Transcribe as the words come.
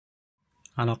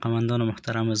علاقمندان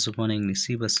محترم زبان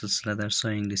انگلیسی به سلسله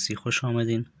درس‌های انگلیسی خوش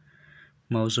آمدین.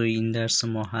 موضوع این درس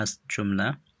ما هست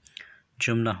جمله.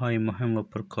 جمله های مهم و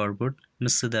پرکاربرد.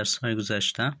 مثل درس های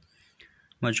گذشته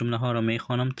ما جمله ها را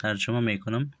میخوانم، ترجمه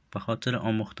میکنم. به خاطر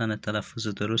آموختن تلفظ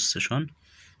درستشان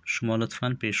شما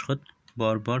لطفاً پیش خود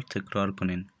بار بار تکرار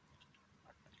کنین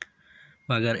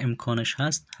و اگر امکانش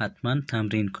هست حتما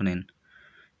تمرین کنین،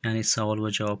 یعنی سوال و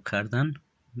جواب کردن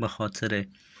به خاطر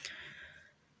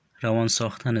روان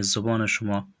ساختن زبان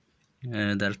شما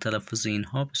در تلفظ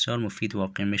اینها بسیار مفید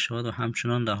واقع می شود و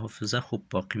همچنان در حافظه خوب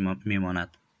باقی می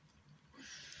ماند.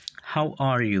 How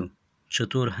are you؟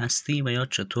 چطور هستی و یا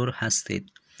چطور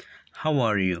هستید. How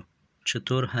are you؟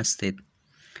 چطور هستید.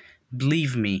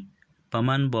 Believe me، با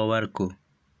من باور کو.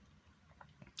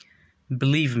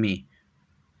 Believe me،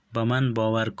 با من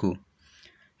باور کو.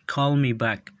 Call me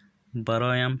back،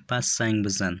 برایم پس زنگ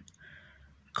بزن.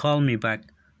 Call me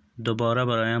back، دوباره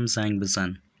برایم زنگ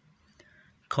بزن.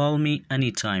 Call me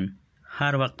anytime،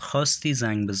 هر وقت خواستی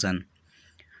زنگ بزن.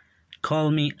 Call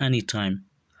me anytime،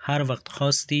 هر وقت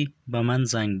خواستی به من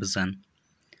زنگ بزن.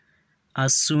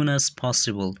 As soon as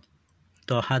possible،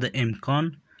 تا حد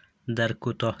امکان، در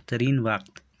کوتاه‌ترین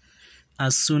وقت.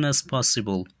 As soon as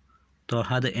possible، تا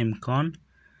حد امکان،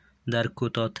 در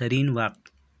کوتاه‌ترین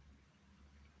وقت.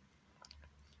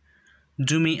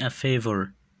 Do me a favor،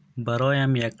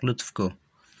 برایم یک لطف کو.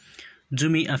 Do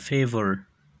me a favor،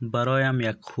 برایم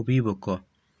یک خوبی بکو.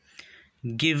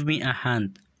 Give me a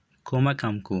hand،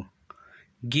 کمکم کو.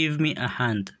 Give me a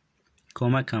hand،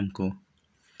 کمکم کو.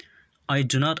 I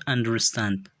do not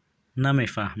understand،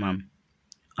 نمیفهمم.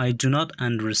 I do not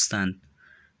understand،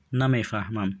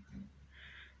 نمیفهمم.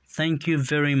 Thank you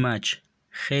very much،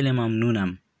 خیلی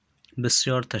ممنونم.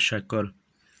 بسیار تشکر.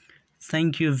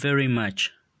 Thank you very much،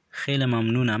 خیلی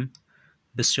ممنونم.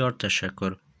 بسیار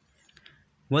تشکر.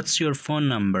 What's your phone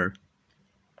number؟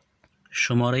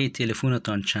 شماره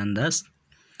تلفنتان چند است؟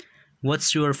 What's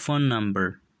your phone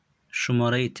number؟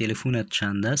 شماره تلفنت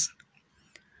چند است؟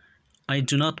 I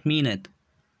do not mean it،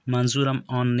 منظورم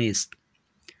آن نیست.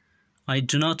 I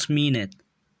do not mean it،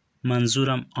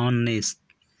 منظورم آن نیست.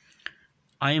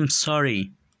 I am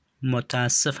sorry،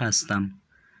 متاسف هستم.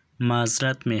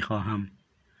 معذرت می خواهم.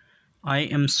 I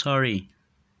am sorry،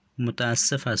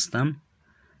 متاسف هستم.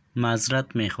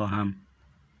 معذرت می خواهم.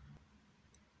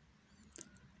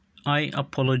 I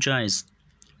apologize،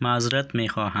 معذرت می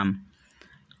خواهم.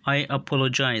 I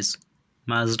apologize،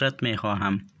 معذرت می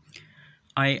خواهم.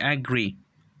 I agree،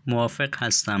 موافق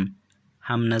هستم.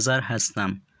 هم نظر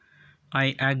هستم.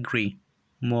 I agree،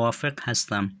 موافق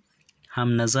هستم.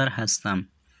 هم نظر هستم.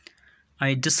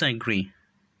 I disagree،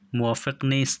 موافق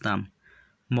نیستم.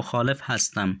 مخالف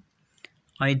هستم.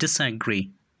 I disagree،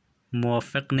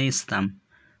 موافق نیستم.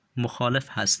 مخالف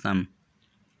هستم.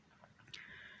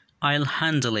 I'll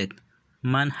handle it،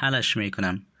 من حلش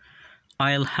میکنم.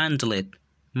 I'll handle it،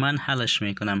 من حلش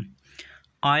میکنم.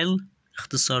 I'll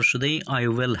اختصار شده I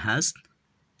will هست.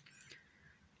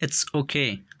 It's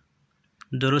okay،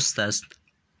 درست است.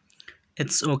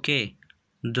 It's okay،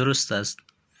 درست است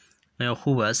یا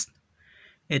خوب است.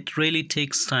 It really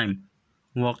takes time،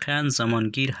 واقعا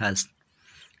زمانگیر هست.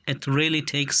 It really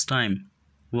takes time،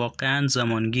 واقعا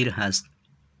زمانگیر هست.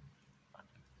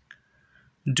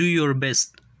 Do your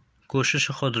best،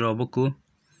 کوشش خود را بکو.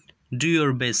 Do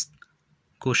your best،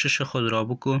 کوشش خود را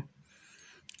بکو.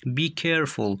 Be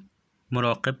careful،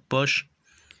 مراقب باش.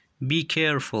 Be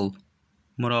careful،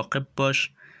 مراقب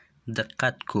باش.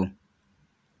 دقت کو.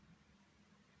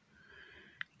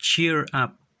 Cheer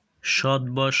up، شاد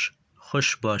باش،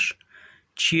 خوش باش.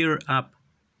 Cheer up،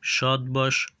 شاد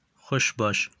باش، خوش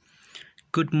باش.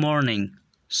 Good morning،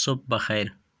 صبح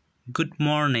بخیر. Good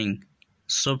morning،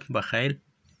 صبح بخیر.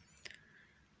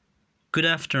 Good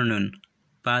afternoon،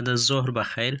 بعد از ظهر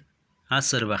بخیر.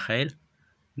 عصر بخیر.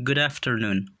 Good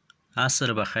afternoon،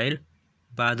 عصر بخیر.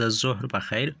 بعد از ظهر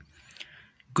بخیر.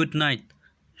 Good night،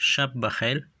 شب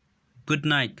بخیر. Good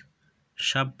night،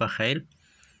 شب بخیر.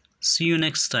 See you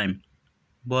next time،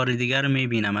 بار دیگر می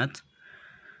بینمت.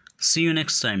 See you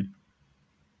next time،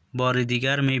 بار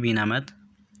دیگر می بینمت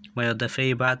و یا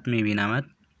دفعه بعد می بینمت.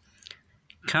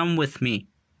 Come with me،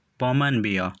 با من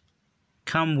بیا.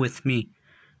 Come with me،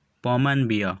 با من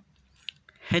بیا.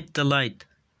 Hit the light،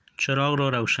 چراغ را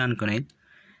روشن کنید.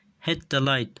 Hit the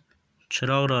light،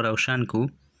 چراغ را روشن کو.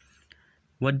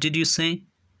 What did you say؟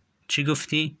 چی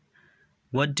گفتی؟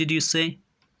 What did you say؟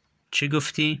 چی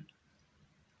گفتی؟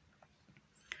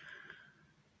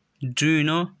 Do you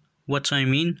know what I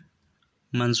mean؟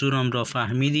 منظورم را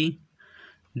فهمیدی؟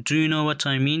 Do you know what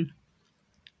I mean؟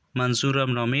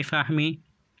 منظورم را می فهمی؟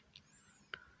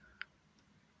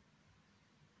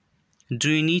 Do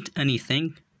you need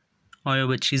anything? آیا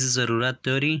به چیزی ضرورت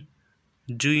داری؟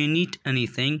 Do you need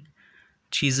anything?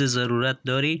 چیزی ضرورت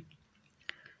داری؟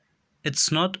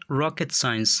 It's not rocket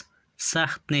science.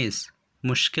 سخت نیست.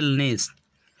 مشکل نیست.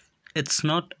 It's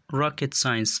not rocket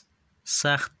science.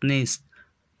 سخت نیست.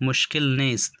 مشکل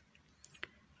نیست.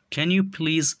 Can you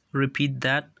please repeat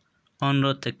that? آن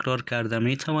را تکرار کرده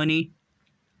می توانی؟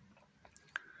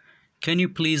 Can you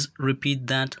please repeat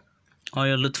that?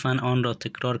 آیا لطفاً آن را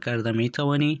تکرار کرده می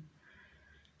توانی؟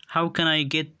 How can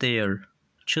I get there?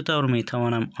 چطور می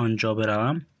توانم آنجا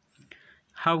بروم؟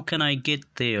 How can I get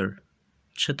there?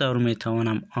 چطور می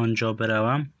توانم آنجا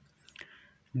بروم؟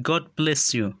 God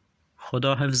bless you.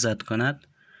 خدا حفظت کند.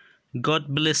 God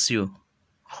bless you.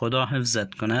 خدا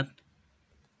حفظت کند.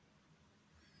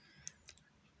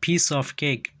 Piece of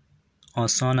cake.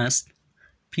 آسان است.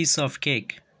 Piece of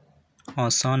cake.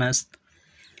 آسان است.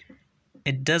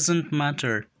 It doesn't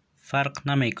matter. فرق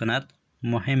نمی کند.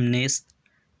 مهم نیست.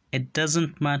 It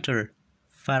doesn't matter.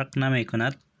 فرق نمی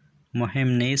کند. مهم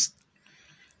نیست.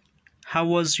 How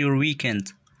was your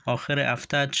weekend? آخر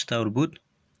هفته چطور بود؟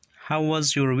 How was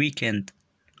your weekend?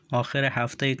 آخر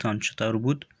هفته تان چطور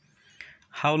بود؟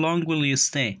 How long will you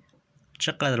stay?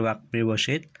 چقدر وقت می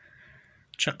باشید؟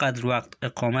 چقدر وقت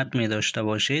اقامت می داشته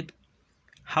باشید؟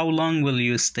 How long will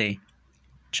you stay?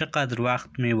 چقدر وقت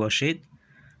می باشید؟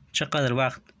 چقدر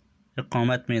وقت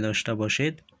اقامت می داشته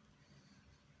باشید؟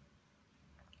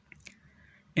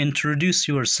 Introduce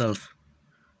yourself.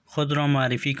 خود را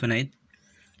معرفی کنید.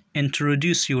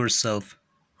 Introduce yourself.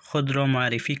 خود را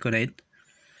معرفی کنید.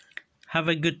 Have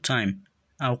a good time.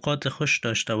 اوقات خوش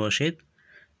داشته باشید.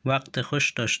 وقت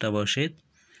خوش داشته باشید.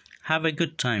 Have a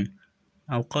good time.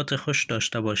 اوقات خوش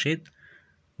داشته باشید.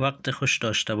 وقت خوش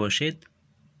داشته باشید.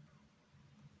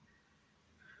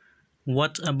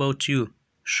 What about you?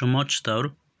 شما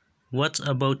چطور؟ What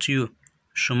about you?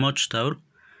 شما چطور؟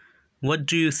 What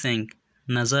do you think?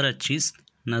 نظرت چیست؟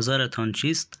 نظرتان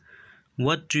چیست؟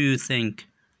 What do you think?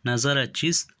 نظرت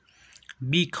چیست؟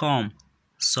 Be calm.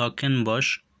 ساکن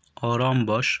باش. آرام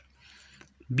باش.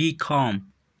 Be calm.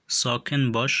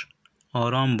 ساکن باش.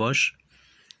 آرام باش.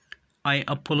 I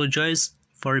apologize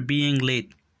for being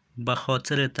late. به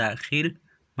خاطر تأخیر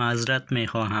معذرت می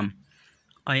خواهم.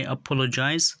 I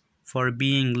apologize for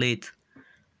being late.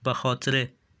 به خاطر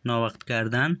ناوقت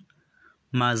کردن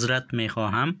معذرت می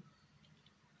خواهم.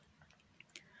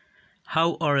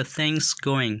 How are things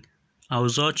going?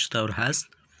 اوضاع چطور هست؟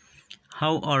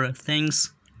 How are things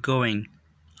going?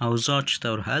 اوضاع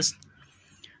چطور هست؟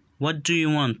 What do you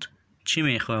want? چی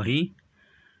می خواهی؟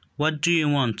 What do you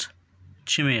want?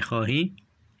 چی می خواهی؟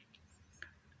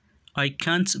 I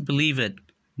can't believe it.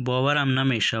 باورم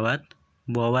نمی شود.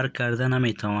 باور کرده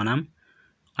نمی توانم.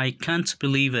 I can't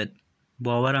believe it.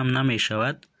 باورم نمی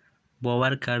شود.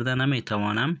 باور کرده نمی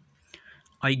توانم.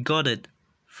 I got it.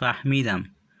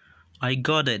 فهمیدم. I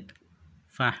got it.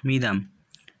 فهمیدم.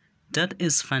 That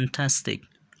is fantastic.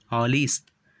 عالی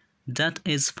است. That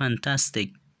is fantastic.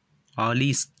 عالی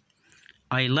است.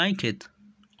 I like it.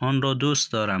 آن را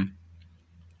دوست دارم.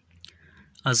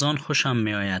 از آن خوشم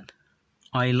می آید.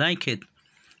 I like it.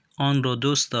 آن را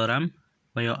دوست دارم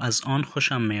و یا از آن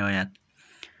خوشم می آید.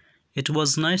 It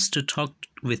was nice to talk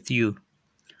with you.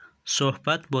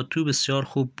 صحبت با تو بسیار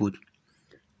خوب بود.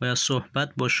 و یا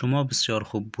صحبت با شما بسیار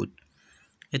خوب بود.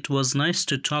 It was nice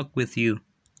to talk with you.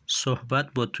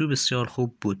 صحبت با تو بسیار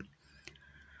خوب بود.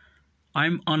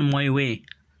 I'm on my way.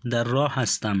 در راه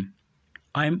هستم.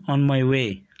 I'm on my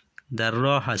way. در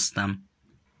راه هستم.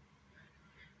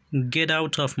 Get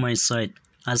out of my sight.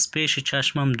 از پیش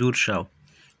چشمم دور شو.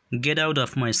 Get out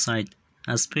of my sight.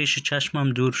 از پیش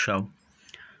چشمم دور شو.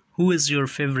 Who is your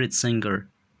favorite singer?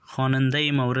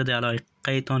 خواننده مورد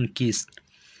علاقه‌تان کیست؟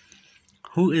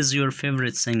 Who is your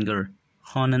favorite singer?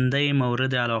 خواننده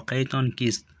مورد علاقه‌تان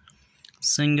کیست؟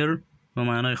 Singer به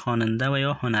معنای خواننده و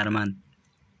یا هنرمند.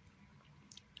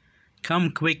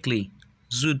 Come quickly.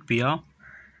 زود بیا.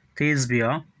 تیز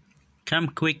بیا. Come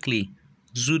quickly.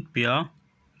 زود بیا.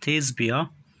 تیز بیا.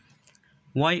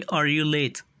 Why are you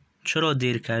late? چرا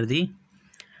دیر کردی؟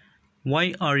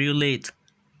 Why are you late?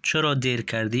 چرا دیر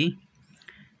کردی؟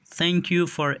 Thank you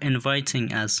for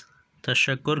inviting us.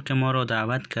 تشکر که ما را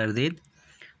دعوت کردید.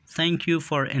 Thank you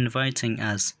for inviting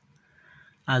us.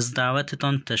 از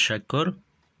دعوتتان تشکر.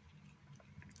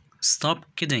 Stop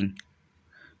kidding.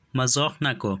 مزاح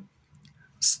نکو.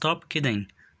 Stop kidding.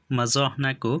 مزاح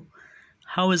نکو.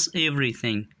 How is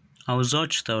everything? اوضاع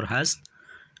چطور هست؟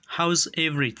 How's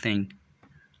everything?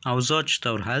 اوضاع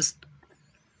چطور هست؟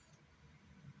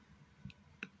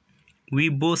 We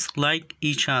both like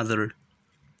each other.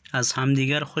 از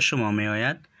همدیگر خوشمان می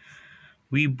آید.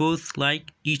 We both like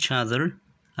each other.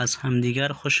 از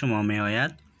همدیگر خوش ما می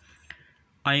آید.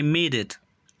 I made it.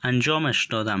 انجامش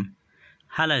دادم.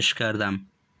 حلش کردم.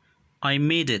 I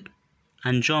made it.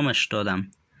 انجامش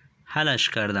دادم. حلش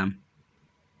کردم.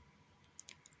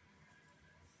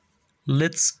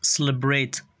 Let's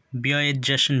celebrate. بیایید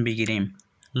جشن بگیریم.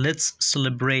 Let's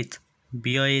celebrate.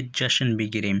 بیایید جشن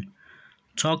بگیریم.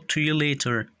 Talk to you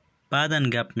later. بعداً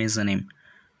گپ میزنیم.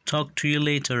 Talk to you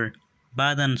later.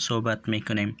 بعداً صحبت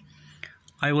میکنیم.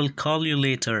 I will call you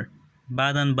later.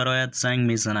 بعداً برایت زنگ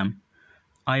میزنم.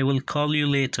 I will call you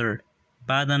later.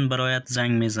 بعداً برایت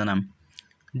زنگ میزنم.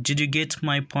 Did you get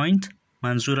my point?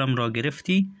 منظورم را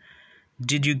گرفتی؟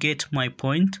 Did you get my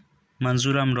point?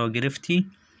 منظورم را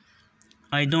گرفتی؟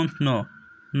 I don't know.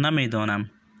 نمیدانم.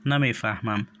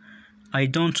 نمیفهمم. I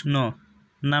don't know.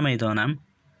 نمیدانم.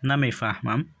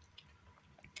 نمیفهمم.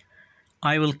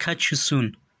 I will catch you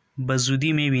soon.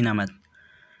 بزودی میبینمت.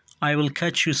 I will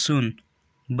catch you soon.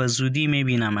 بزودی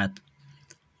میبینمت.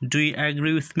 Do you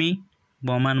agree with me?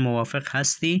 با من موافق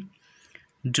هستی؟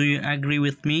 Do you agree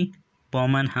with me? با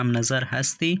من هم نظر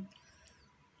هستی؟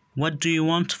 What do you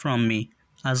want from me?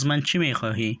 از من چی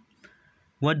میخواهی؟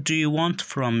 What do you want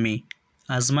from me?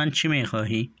 از من چی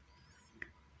میخواهی؟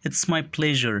 It's my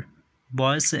pleasure.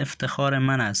 باعث افتخار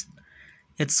من است.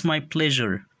 It's my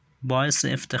pleasure. باعث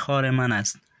افتخار من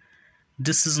است.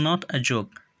 This is not a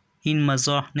joke. این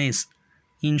مزاح نیست.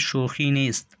 این شوخی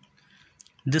نیست.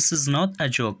 This is not a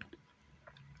joke.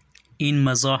 این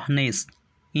مزاح نیست.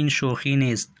 این شوخی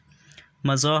نیست.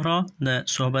 مزاح را در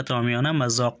صحبت عامیانه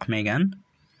مذاق میگن.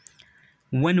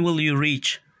 When will you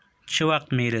reach? چه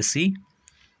وقت میرسی؟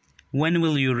 When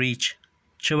will you reach?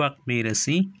 چه وقت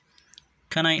میرسی؟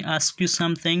 Can I ask you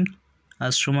something?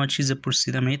 از شما چیز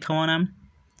پرسیده میتوانم؟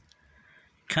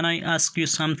 Can I ask you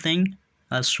something?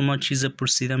 از شما چیز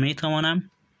پرسیده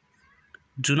میتوانم؟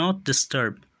 Do not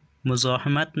disturb.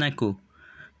 مزاحمت نکو.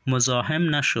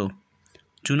 مزاحم نشو.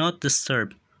 Do not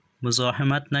disturb.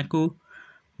 مزاحمت نکو.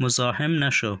 مزاحم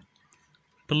نشو.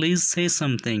 Please say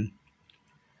something.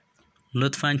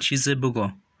 لطفاً چیز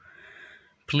بگو.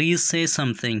 Please say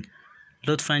something.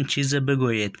 لطفاً چیز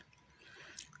بگویید.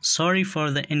 Sorry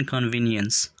for the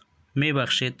inconvenience.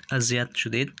 میبخشید اذیت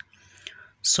شدید.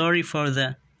 Sorry for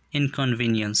the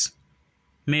inconvenience.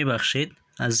 میبخشید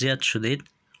اذیت شدید.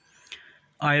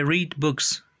 I read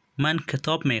books. من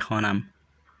کتاب میخوانم.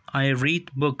 I read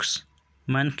books.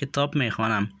 من کتاب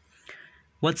میخوانم.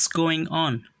 What's going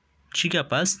on? چی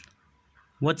گپ است؟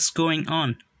 What's going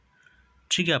on?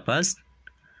 چی گپ است؟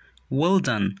 Well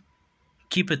done.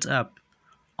 Keep it up.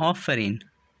 آفرین.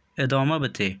 ادامه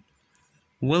بده.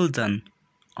 Well done.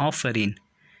 آفرین.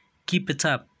 Keep it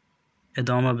up.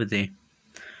 ادامه بده.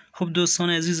 خب دوستان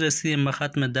عزیز، رسیدیم به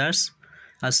ختم درس.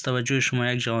 از توجه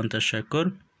شما یک جهان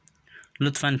تشکر.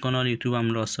 لطفاً کانال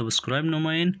یوتیوبم را سابسکرایب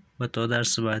نمایین و تا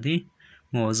درس بعدی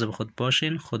مواظب خود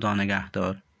باشین. خدا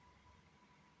نگهدار.